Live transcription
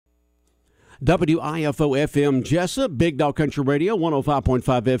WIFO FM Jesup, Big Dog Country Radio,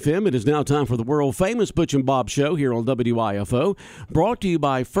 105.5 FM. It is now time for the world-famous Butch and Bob Show here on WIFO. Brought to you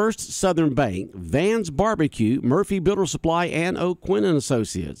by First Southern Bank, Van's Barbecue, Murphy Builder Supply, and O'Quinn &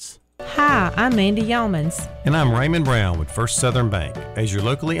 Associates. Hi, I'm Mandy Yeomans. And I'm Raymond Brown with First Southern Bank. As your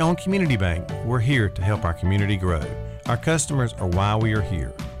locally owned community bank, we're here to help our community grow. Our customers are why we are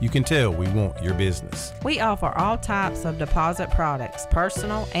here. You can tell we want your business. We offer all types of deposit products,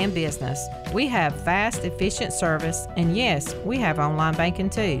 personal and business. We have fast, efficient service, and yes, we have online banking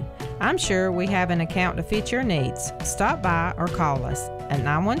too. I'm sure we have an account to fit your needs. Stop by or call us at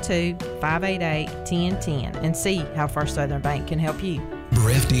 912-588-1010 and see how First Southern Bank can help you.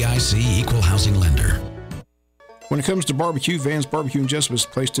 We're FDIC Equal Housing Lender. When it comes to barbecue, Van's Barbecue in Jesup is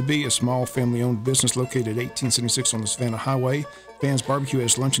the place to be. A small family-owned business located at 1876 on the Savannah Highway. Van's Barbecue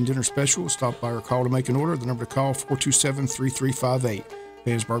has lunch and dinner specials. Stop by or call to make an order. The number to call, 427-3358.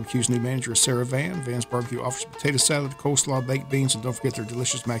 Van's Barbecue's new manager is Sarah Van. Van's Barbecue offers potato salad, coleslaw, baked beans, and don't forget their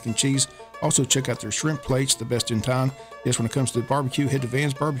delicious mac and cheese. Also, check out their shrimp plates, the best in town. Yes, when it comes to the barbecue, head to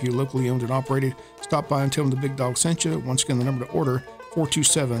Van's Barbecue, locally owned and operated. Stop by and tell them the Big Dog sent you. Once again, the number to order,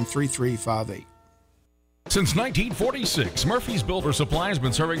 427-3358. Since 1946, Murphy's Builder Supply has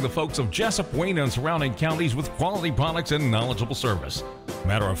been serving the folks of Jesup, Wayne, and surrounding counties with quality products and knowledgeable service.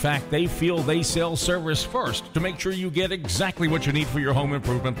 Matter of fact, they feel they sell service first to make sure you get exactly what you need for your home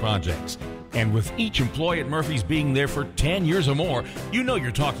improvement projects. And with each employee at Murphy's being there for 10 years or more, you know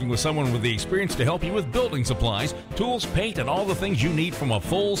you're talking with someone with the experience to help you with building supplies, tools, paint, and all the things you need from a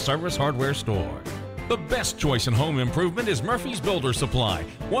full-service hardware store. The best choice in home improvement is Murphy's Builder Supply,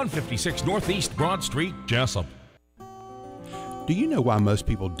 156 Northeast Broad Street, Jesup. Do you know why most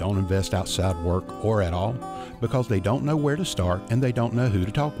people don't invest outside work or at all? Because they don't know where to start and they don't know who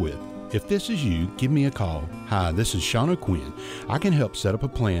to talk with. If this is you, give me a call. Hi, this is Sean O'Quinn. I can help set up a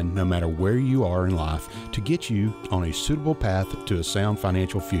plan no matter where you are in life to get you on a suitable path to a sound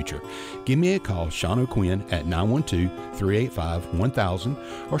financial future. Give me a call, Sean O'Quinn, at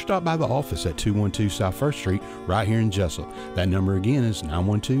 912-385-1000 or stop by the office at 212 South 1st Street right here in Jesup. That number again is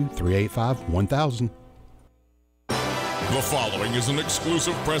 912-385-1000. The following is an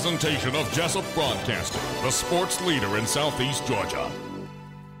exclusive presentation of Jesup Broadcasting, the sports leader in Southeast Georgia.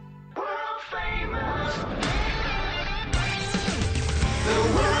 The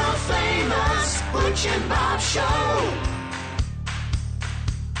world-famous Butch and Bob Show.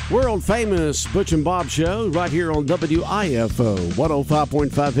 World-famous Butch and Bob Show right here on WIFO, 105.5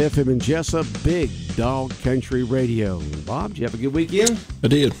 FM in Jesup, Big Dog Country Radio. Bob, did you have a good weekend? I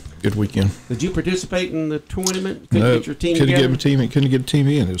did. Good weekend. Did you participate in the tournament? Couldn't get your team couldn't together? couldn't get a team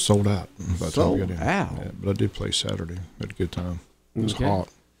in. It was sold out. By the time we got in. Out? Yeah, but I did play Saturday. Had a good time. It was hot.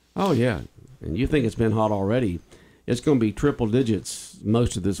 Oh, yeah. And you think it's been hot already. It's going to be triple digits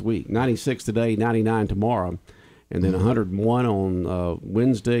most of this week. 96 today, 99 tomorrow. And then 101 on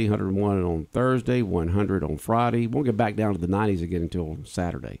Wednesday, 101 on Thursday, 100 on Friday. Won't get back down to the 90s again until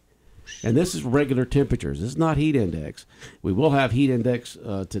Saturday. And this is regular temperatures. This is not heat index. We will have heat index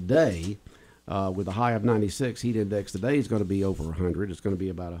today with a high of 96. Heat index today is going to be over 100. It's going to be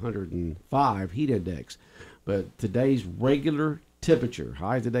about 105 heat index. But today's regular temperature,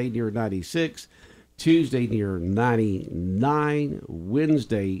 high today near 96, Tuesday near 99,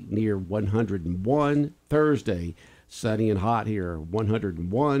 Wednesday near 101, Thursday sunny and hot here,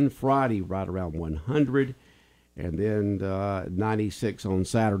 101, Friday right around 100, and then 96 on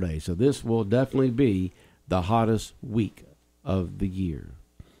Saturday. So this will definitely be the hottest week of the year.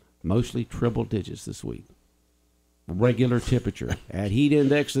 Mostly triple digits this week. Regular temperature. Add heat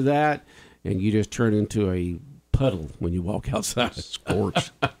index to that, and you just turn into a puddle when you walk outside.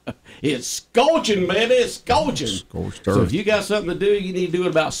 Scorched. It's scorching, man. It's scorching. Scorched So earth. if you got something to do, you need to do it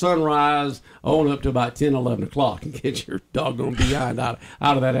about sunrise on up to about 10, 11 o'clock and get your doggone behind out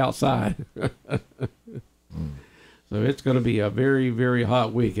of that outside. So it's going to be a very, very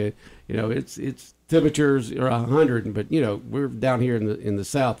hot week. It's temperatures are 100, but we're down here in the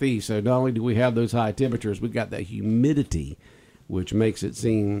southeast. So not only do we have those high temperatures, we've got that humidity, which makes it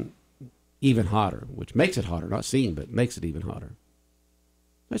seem even hotter, which makes it hotter, not seem, but makes it even hotter.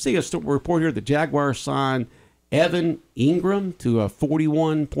 I see a report here that Jaguars signed Evan Ingram to a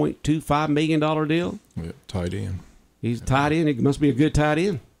 $41.25 million deal. Yeah, tight end. He's tight end. He must be a good tight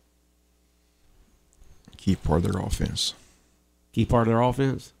end. Key part of their offense. Key part of their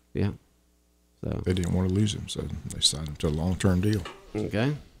offense? Yeah. So They didn't want to lose him, so they signed him to a long-term deal.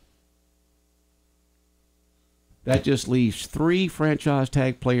 Okay. That just leaves 3 franchise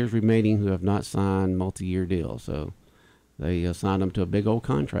tag players remaining who have not signed multi-year deals. So they signed them to a big old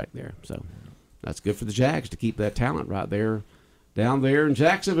contract there. So that's good for the Jags to keep that talent right there down there in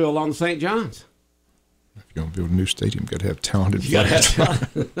Jacksonville on the St. John's. If you're going to build a new stadium, you've got to have talented You,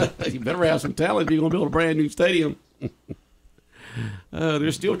 players. you better have some talent if you're going to build a brand new stadium.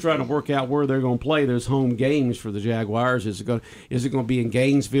 They're still trying to work out where they're going to play those home games for the Jaguars. Is it going to be in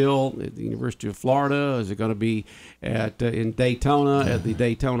Gainesville at the University of Florida? Is it going to be in Daytona at the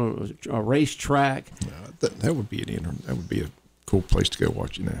Daytona racetrack? That would be that would be a cool place to go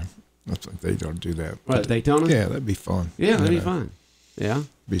watch. I think they ought to do that. What, Daytona? Yeah, that'd be fun. Yeah, that'd be fun. Yeah,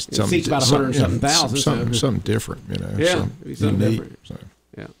 be it seats about 100,000. Something different. Yeah, something different. So.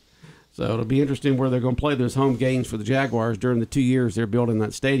 Yeah. So it'll be interesting where they're going to play those home games for the Jaguars during the 2 years they're building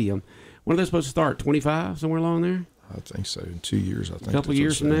that stadium. When are they supposed to start? 25, somewhere along there? I think so. In 2 years, I think. A couple of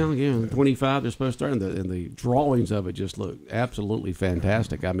years from now, yeah. 25, they're supposed to start. And the drawings of it just look absolutely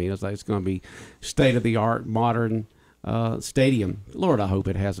fantastic. I mean, it's going to be state-of-the-art, modern stadium. Lord, I hope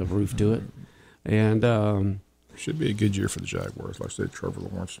it has a roof to it. And should be a good year for the Jaguars. Like I said, Trevor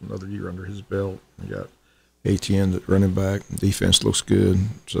Lawrence, another year under his belt. We got ATN at running back. Defense looks good.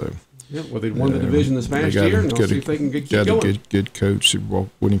 So. Yeah, well, they won the division this past year, and they'll see if they can keep going. Got a good coach, Super Bowl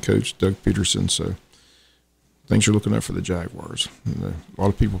winning coach, Doug Peterson. So things are looking up for the Jaguars. And a lot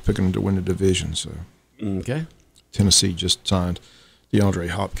of people picking them to win the division. So okay, Tennessee just signed DeAndre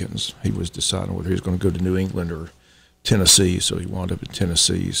Hopkins. He was deciding whether he was going to go to New England or Tennessee, so he wound up in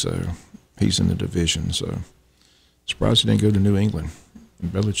Tennessee. So he's in the division. So surprised he didn't go to New England.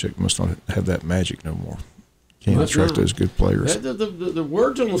 And Belichick must not have that magic no more. Can't attract those good players. The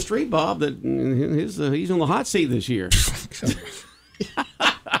words on the street, Bob, that he's on the hot seat this year.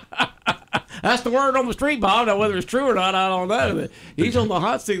 That's the word on the street, Bob. Now, whether it's true or not, I don't know. He's on the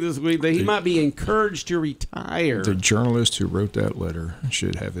hot seat this week. That he might be encouraged to retire. The journalist who wrote that letter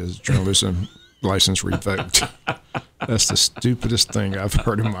should have his journalism license revoked. That's the stupidest thing I've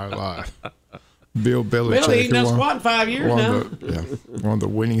heard in my life. Bill Belichick. Well, he's done squat in 5 years now. One of the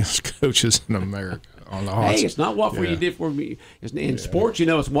winningest coaches in America. On the hot hey, it's not what you did for me. In sports,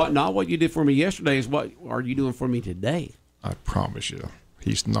 it's not what you did for me yesterday. Is what are you doing for me today? I promise you,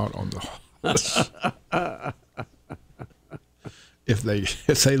 he's not on the hot. If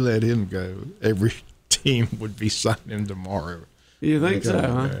they let him go, every team would be signing him tomorrow. You think so?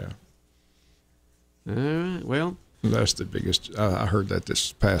 Huh? Yeah. All right. Well, that's the biggest. I heard that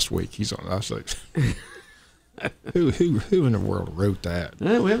this past week. He's on. I was like, who in the world wrote that?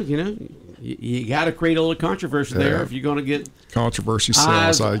 Well, you got to create a little controversy there if you're going to get controversy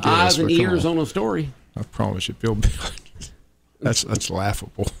sells. I guess eyes and ears on a story. I promise you, Bill. That's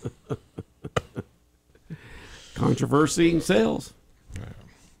laughable. Controversy sells. Yeah.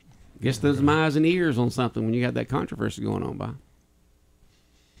 Guess there's some eyes and ears on something when you got that controversy going on. By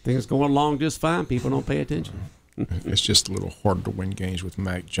things going along just fine. People don't pay attention. It's just a little harder to win games with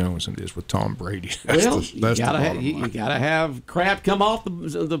Mac Jones than it is with Tom Brady. You gotta have crap come off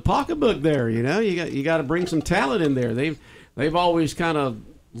the pocketbook there. You got to bring some talent in there. They've always kind of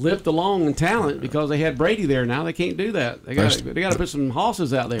lipped along in talent because they had Brady there. Now they can't do that. They got to put some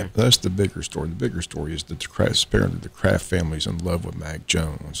hosses out there. That's the bigger story. The bigger story is that the Kraft family's in love with Mac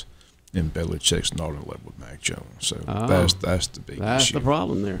Jones, and Belichick's not in love with Mac Jones. So that's the big issue. That's the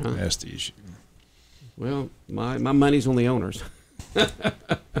problem there, huh? That's the issue. Well, my money's on the owners.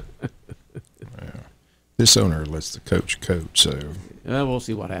 This owner lets the coach, so we'll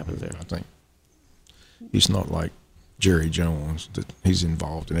see what happens there. I think he's not like Jerry Jones, that he's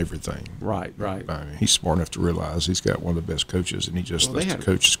involved in everything. Right. I mean, he's smart enough to realize he's got one of the best coaches, and he just lets the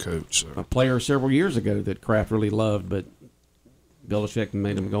coach's coach. So. A player several years ago that Kraft really loved, but Belichick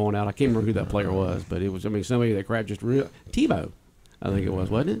made him going out. I can't remember who that player was, but it was somebody that Kraft just Tebow, I think it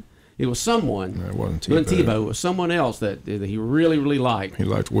was, wasn't it? It was someone. No, it wasn't Tebow. It wasn't Tebow. It was someone else that he really, really liked. He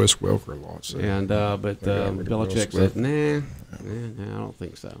liked Wes Welker a lot. So. And but Belichick said, nah, I don't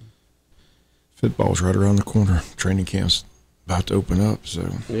think so. Football's right around the corner. Training camp's about to open up. So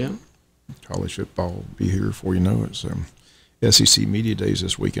yeah, college football will be here before you know it. So SEC Media Days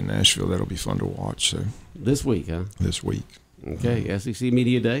this week in Nashville. That'll be fun to watch. So this week, huh? This week. Okay, SEC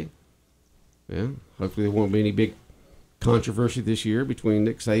Media Day. Yeah, hopefully there won't be any big controversy this year between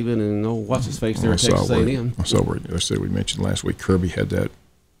Nick Saban and what's his face there at Texas A&M. I saw where we mentioned last week Kirby had that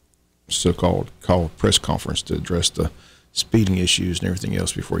so-called press conference to address the speeding issues and everything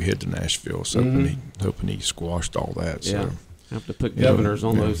else before he headed to Nashville. So hoping he squashed all that. So. Yeah, have to put governors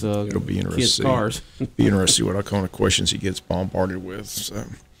on those it'll be kids' cars. Be interesting to see what kind of questions he gets bombarded with. So,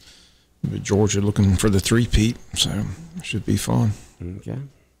 Georgia looking for the three-peat, so it should be fun. Okay.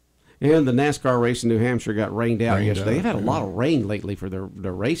 And the NASCAR race in New Hampshire got rained out yesterday. They've had a lot of rain lately for their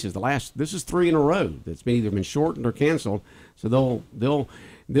races. This is 3 in a row that's either been shortened or canceled. So they'll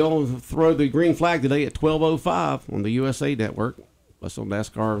they'll throw the green flag today at 12:05 on the USA Network. That's on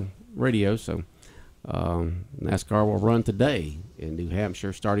NASCAR radio. So NASCAR will run today in New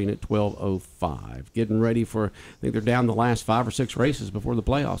Hampshire starting at 12:05. Getting ready for, I think they're down the last 5 or 6 races before the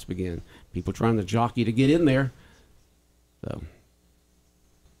playoffs begin. People trying to jockey to get in there. So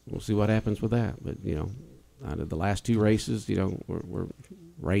we'll see what happens with that. But, out of the last 2 races, were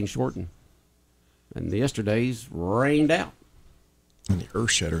rain shortened. And yesterday's rained out. And the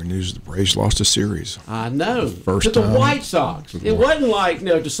earth-shattering news: the Braves lost a series. I know. First to the time. White Sox. It wasn't like,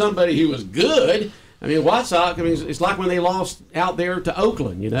 to somebody who was good. I mean, White Sox, it's like when they lost out there to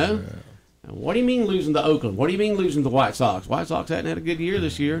Oakland, Yeah. What do you mean losing to Oakland? What do you mean losing to the White Sox? White Sox hadn't had a good year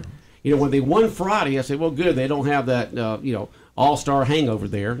this year. When they won Friday, I said, well, good. They don't have that, all-star hangover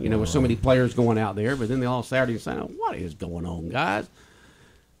there, with so many players going out there. But then they lost Saturday and Sunday. What is going on, guys?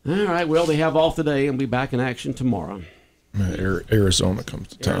 All right, well, they have off today and be back in action tomorrow. Arizona comes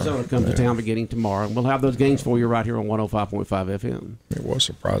to town. Arizona comes to town beginning tomorrow. We'll have those games for you right here on 105.5 FM. It was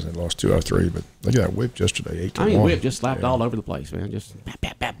surprising. They lost 2 out of 3, but they got whipped yesterday, 8-1. Whip just slapped all over the place, man. Just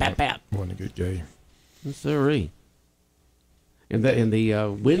pat, pat, pat, pat. Wasn't a good game. Sorry. In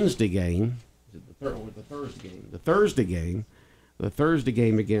the Wednesday game, the Thursday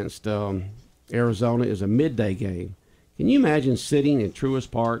game against Arizona is a midday game. Can you imagine sitting in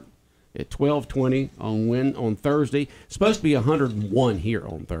Truist Park at 12:20 on Thursday? It's supposed to be 101 here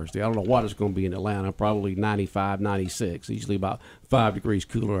on Thursday. I don't know what it's going to be in Atlanta. Probably 95, 96. Usually about 5 degrees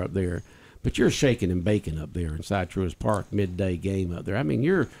cooler up there. But you're shaking and baking up there inside Truist Park, midday game up there. I mean,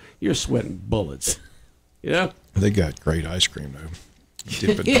 you're sweating bullets. Yeah. They got great ice cream though.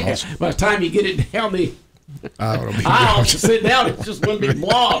 Dip it Yeah. awesome. By the time you get it down the I'll sit down, it's just one big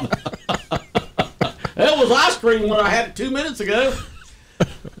blob. That was ice cream when I had it 2 minutes ago.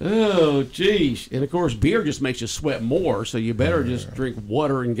 Oh, geez. And, of course, beer just makes you sweat more, so you better just drink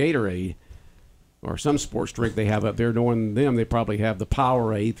water and Gatorade. Or some sports drink they have up there. Knowing them, they probably have the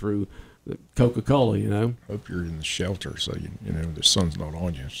Powerade through the Coca-Cola, Hope you're in the shelter so the sun's not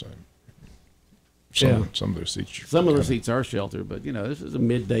on you. So some of those seats. Some of the seats are sheltered, but, this is a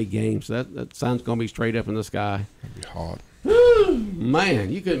midday game, so that sun's going to be straight up in the sky. It'll be hot. Whew,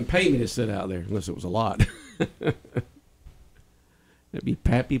 man, you couldn't pay me to sit out there unless it was a lot. There'd be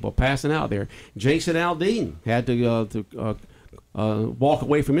people passing out there. Jason Aldean had to walk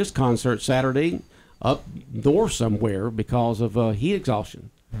away from his concert Saturday up north somewhere because of heat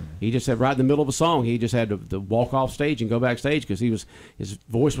exhaustion. He just had right in the middle of a song. He just had to walk off stage and go backstage because his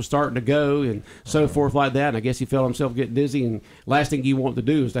voice was starting to go and so forth like that. And I guess he felt himself getting dizzy. And last thing you want to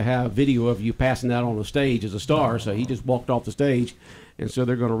do is to have video of you passing out on the stage as a star. So he just walked off the stage, and so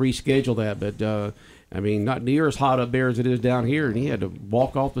they're going to reschedule that. But not near as hot up there as it is down here, and he had to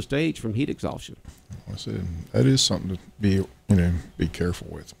walk off the stage from heat exhaustion. I said that is something to be careful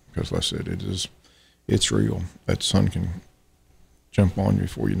with because, like I said, it's real. That sun can jump on you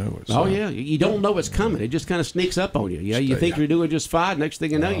before you know it. So. Oh yeah, you don't know what's coming. It just kind of sneaks up on you. Yeah, you think you're doing just fine. Next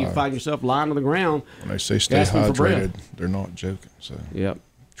thing you know, you find yourself lying on the ground. When they say stay gasping for hydrated, breath. they're not joking. So Yep.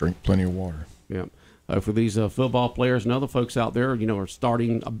 drink plenty of water. Yep. For these football players and other folks out there, are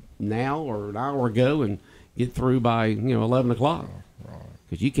starting now or an hour ago and get through by 11 o'clock.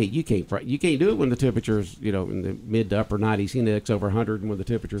 Because you can't do it when the temperature's in the mid to upper 90s, index over 100, and when the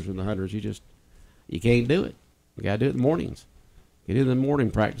temperature's in the hundreds, you can't do it. You got to do it in the mornings. Get in the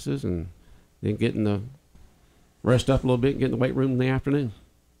morning practices and then get in the rest up a little bit and get in the weight room in the afternoon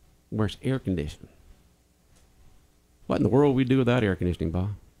where it's air conditioning. What in the world would we do without air conditioning,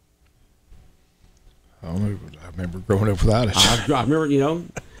 Bob? I don't know. I remember growing up without it. I remember,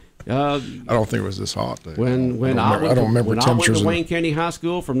 I don't think it was this hot. Though. When I remember went temperatures. to Wayne County High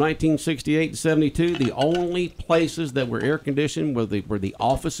School from 1968 to 72, the only places that were air conditioned were the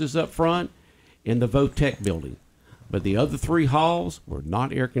offices up front and the Votech building. But the other 3 halls were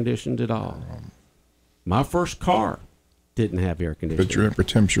not air conditioned at all. My first car didn't have air conditioning. But you remember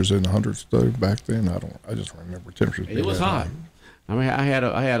temperatures in the hundreds though back then? I just remember temperatures. It was hot. I mean, I had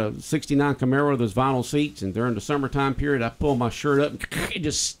a '69 Camaro with those vinyl seats, and during the summertime period, I pulled my shirt up and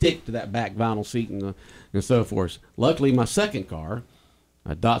just stick to that back vinyl seat and so forth. Luckily, my second car,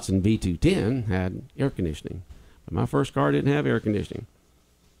 a Datsun V210, had air conditioning, but my first car didn't have air conditioning.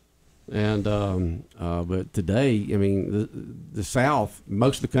 And but today, I mean, the South,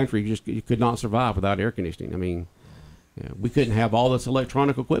 most of the country, you could not survive without air conditioning. I mean, we couldn't have all this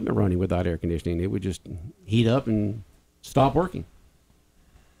electronic equipment running without air conditioning. It would just heat up and stop working.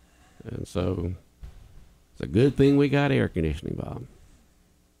 And so it's a good thing we got air conditioning, Bob.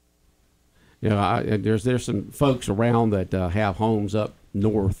 There's some folks around that have homes up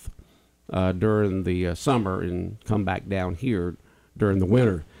north during the summer and come back down here during the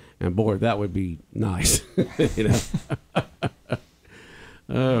winter. And boy, that would be nice, you know.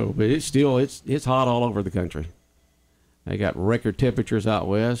 Oh, but it's hot all over the country. They got record temperatures out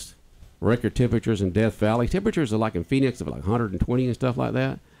west, record temperatures in Death Valley. Temperatures are like in Phoenix of like 120 and stuff like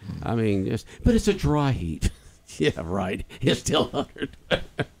that. I mean, but it's a dry heat. Yeah, right. It's still 100.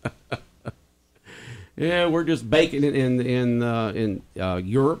 Yeah, we're just baking it in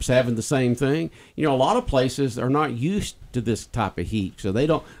Europe's having the same thing. You know, a lot of places are not used to this type of heat, so they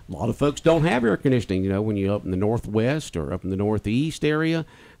don't. A lot of folks don't have air conditioning. You know, when you're up in the Northwest or up in the Northeast area,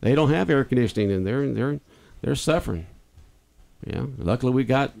 they don't have air conditioning, and they're suffering. Yeah, luckily we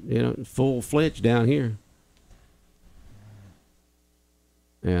got full fledged down here,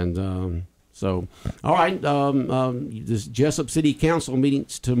 and so all right. This Jesup City Council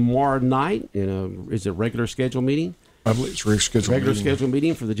meeting's tomorrow night. Is it a regular scheduled meeting? I believe it's regular scheduled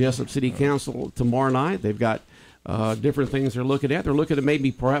meeting for the Jesup City Council tomorrow night. They've got different things they're looking at. They're looking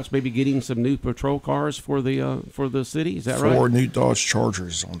at perhaps getting some new patrol cars for the city. Is that right? 4 new Dodge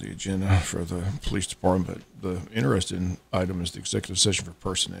Chargers on the agenda for the police department. The interesting item is the executive session for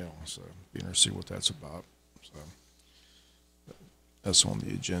personnel. So be interested to see what that's about. So that's on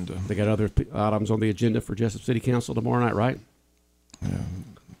the agenda. They got other items on the agenda for Jesup City Council tomorrow night, right? Yeah,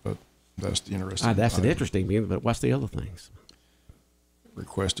 but that's the interesting. That's an interesting meeting. But what's the other things?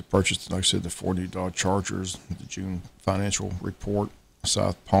 Request to purchase, like I said, the 4 new Dodge Chargers, the June financial report,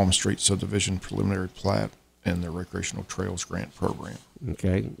 South Palm Street subdivision preliminary plat, and the recreational trails grant program.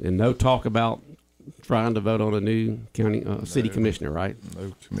 Okay, and no talk about trying to vote on a new county city commissioner, right?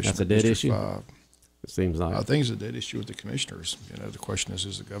 No commissioner. That's a dead issue. 5. It seems like. I think it's a dead issue with the commissioners. The question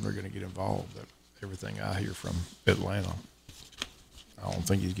is the governor going to get involved? Everything I hear from Atlanta, I don't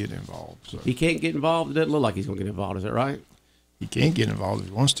think he's getting involved. So. He can't get involved. It doesn't look like he's going to get involved. Is that right? He can't get involved if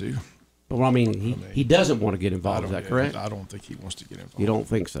he wants to. But he doesn't want to get involved. Is that correct? I don't think he wants to get involved. You don't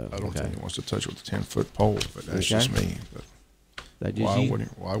think so? I don't think he wants to touch with a 10-foot pole. But that's just me. But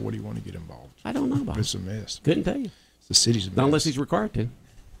why would he want to get involved? I don't know. It's a mess. Couldn't tell you. The city's a mess. Not unless he's required to.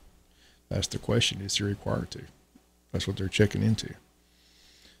 That's the question. Is he required to? That's what they're checking into.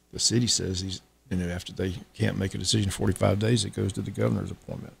 The city says he's. After they can't make a decision in 45 days, it goes to the governor's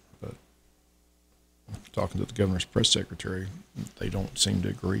appointment. But talking to the governor's press secretary, they don't seem to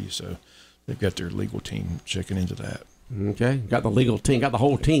agree. So they've got their legal team checking into that. Okay. Got the legal team, got the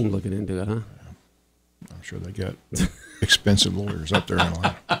whole team looking into it, huh? Yeah. I'm sure they got expensive lawyers up there in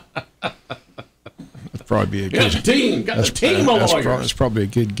line. That'd probably be a good team. Got the team of lawyers. That's probably a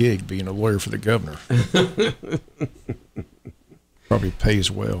good gig, being a lawyer for the governor. Probably pays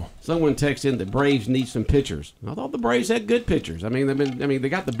well. Someone texted in that Braves need some pitchers. I thought the Braves had good pitchers. They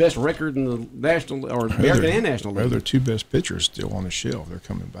got the best record in the national or American and National League. Their 2 best pitchers still on the shelf. They're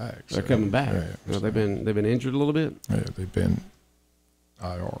coming back. They're coming back. Yeah, they've been injured a little bit. Yeah, they've been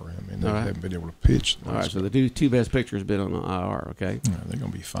IR. They haven't been able to pitch. All right, so the 2 best pitchers have been on the IR. Okay. Yeah, they're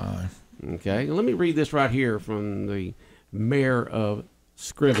going to be fine. Okay. Let me read this right here from the mayor of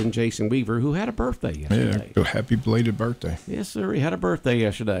Scriven, Jason Weaver, who had a birthday yesterday. Yeah, happy belated birthday. Yes, sir. He had a birthday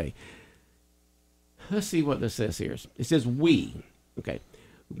yesterday. Let's see what this says here. It says, we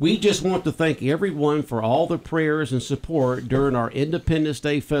just want to thank everyone for all the prayers and support during our Independence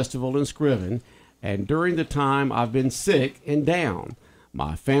Day Festival in Scriven and during the time I've been sick and down.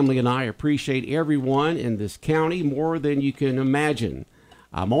 My family and I appreciate everyone in this county more than you can imagine.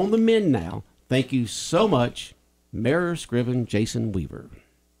 I'm on the mend now. Thank you so much. Mayor Scriven, Jason Weaver.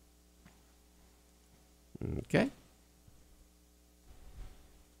 Okay.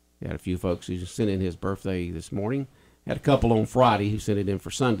 He had a few folks who sent in his birthday this morning. Had a couple on Friday who sent it in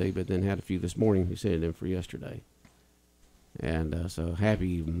for Sunday, but then had a few this morning who sent it in for yesterday. And so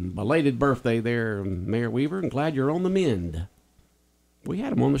happy belated birthday there, Mayor Weaver, and glad you're on the mend. We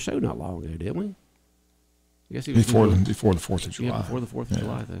had him on the show not long ago, didn't we? I guess he was before the 4th of July. Yeah, before the 4th of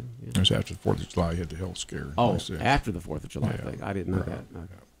July thing. Yeah. It was after the 4th of July. He had the health scare. Oh, after the 4th of July thing. I didn't know that. No.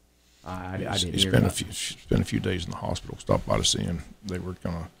 I didn't hear that. He spent a few days in the hospital. Stopped by to see him. They were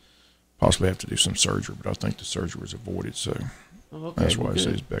going to possibly have to do some surgery, but I think the surgery was avoided. So that's why I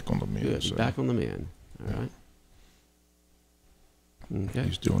say he's back on the mend. Good. So. Back on the mend. All right. Okay.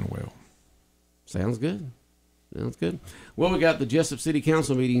 He's doing well. Sounds good. Sounds good. Well, we got the Jesup City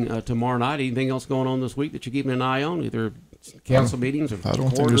Council meeting tomorrow night. Anything else going on this week that you're keeping an eye on? Either council meetings or I don't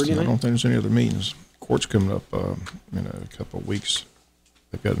think there's any other meetings. Court's coming up in a couple of weeks.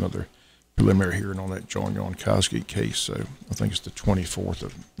 They've got another preliminary hearing on that John Yonkowski case. So I think it's the 24th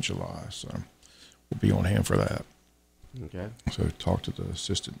of July. So we'll be on hand for that. Okay. So talk to the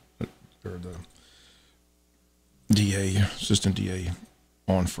assistant or the assistant DA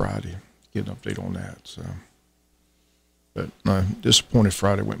on Friday. Get an update on that. So. But no, disappointed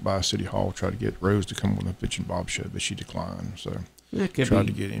Friday went by City Hall, tried to get Rose to come on the Butch and Bob show, but she declined. So That could tried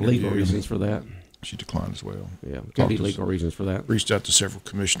be to get legal interviewed. reasons for that. She declined as well. Yeah, could Talked be to legal reasons for that. Reached out to several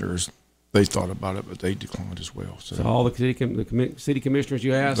commissioners. They thought about it, but they declined as well. So all the city commissioners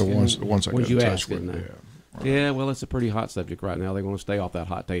you asked, the ones I got in touch with, didn't they? yeah. Right. Yeah, well, it's a pretty hot subject right now. They want to stay off that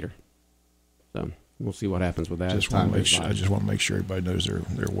hot tater. So we'll see what happens with that. I just want to make sure everybody knows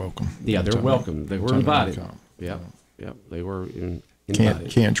they're welcome. Yeah, they're welcome. They were invited. Yeah, they were invited.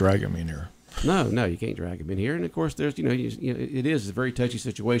 Can't drag them in here. No, you can't drag them in here. And of course, there's it is a very touchy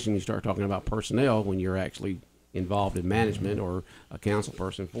situation. You start talking about personnel when you're actually involved in management or a council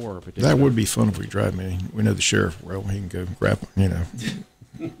person for a particular. That would be fun if we drive me. We know the sheriff well. He can go grab them,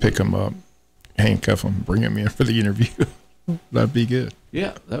 pick them up, handcuff them, bring them in for the interview. That'd be good.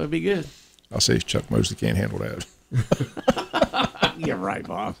 Yeah, that would be good. I'll say Chuck Mosley can't handle that. You're right,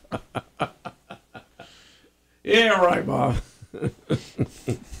 Bob. Yeah, right, Bob.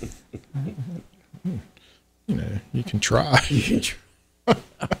 You can try.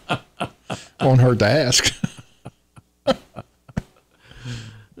 Won't hurt to ask.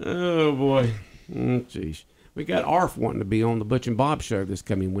 Oh, boy. Jeez. We got ARF wanting to be on the Butch and Bob show this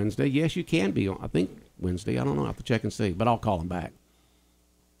coming Wednesday. Yes, you can be on. I think Wednesday. I don't know. I have to check and see, but I'll call them back.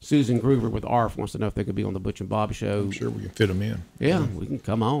 Susan Groover with ARF wants to know if they could be on the Butch and Bob show. I'm sure we can fit them in. Yeah, we can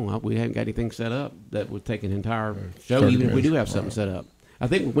come on. We haven't got anything set up that would take an entire show, even if we do have something set up. I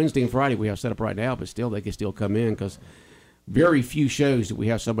think Wednesday and Friday we have set up right now, but still they can still come in because very few shows that we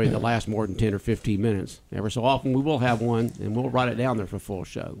have somebody that lasts more than 10 or 15 minutes. Every so often we will have one, and we'll write it down there for full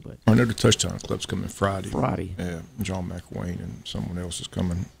show. But I know the Touchdown Club's coming Friday. Yeah, John McWayne and someone else is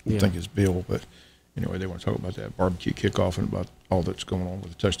coming. I think it's Bill, but anyway, they want to talk about that barbecue kickoff and about all that's going on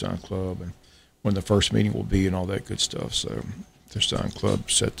with the Touchdown Club and when the first meeting will be and all that good stuff. So Touchdown Club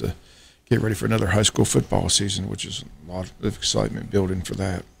set to get ready for another high school football season, which is a lot of excitement building for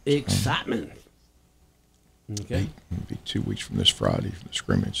that. Excitement. Okay. It'll be 2 weeks from this Friday for the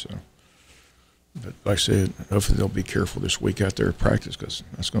scrimmage. So, but like I said, hopefully they'll be careful this week out there at practice because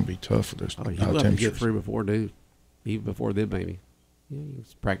that's going to be tough for those high temperatures. You'll have to get through before, dude. Even before then, maybe. Yeah, you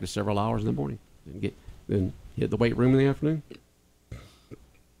practice several hours in the morning and then hit the weight room in the afternoon.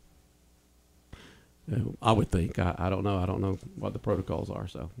 I would think. I don't know. I don't know what the protocols are.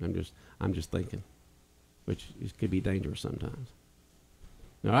 So I'm just thinking, which could be dangerous sometimes.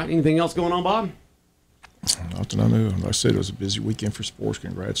 All right. Anything else going on, Bob? Not that I know. Like I said, it was a busy weekend for sports.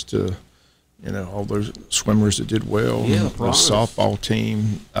 Congrats to, all those swimmers that did well. Yeah, the softball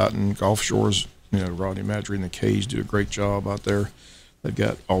team out in Gulf Shores, Rodney Madry and the Cage do a great job out there. They've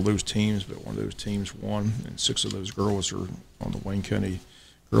got all those teams, but one of those teams won, and 6 of those girls are on the Wayne County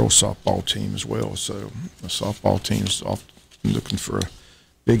girls softball team as well. So the softball team's off looking for a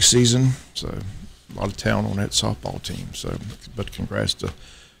big season. So a lot of talent on that softball team. So, but congrats to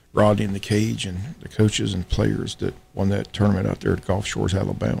Rodney and the Cage and the coaches and players that won that tournament out there at Gulf Shores,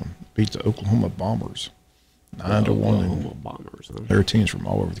 Alabama. Beat the Oklahoma Bombers 9-1. Oklahoma Bombers. Huh? There are teams from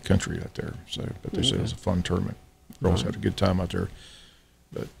all over the country out there. So, but they said it was a fun tournament. Girls had a good time out there.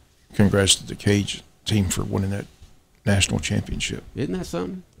 But congrats to the Cage team for winning that national championship. Isn't that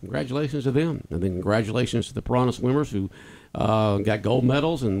something? Congratulations to them. And then congratulations to the Piranha swimmers who got gold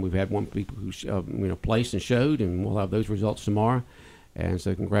medals. And we've had one people who placed and showed, and we'll have those results tomorrow. And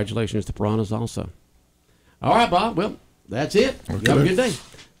so congratulations to Piranhas also. All right, Bob. Well, that's it. Okay. You have a good day.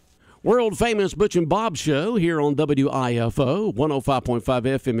 World famous Butch and Bob show here on WIFO 105.5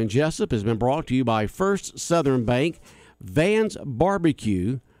 FM in Jesup has been brought to you by First Southern Bank, Van's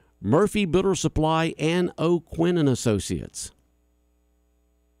Barbecue, Murphy Builder Supply, and O'Quinn & Associates.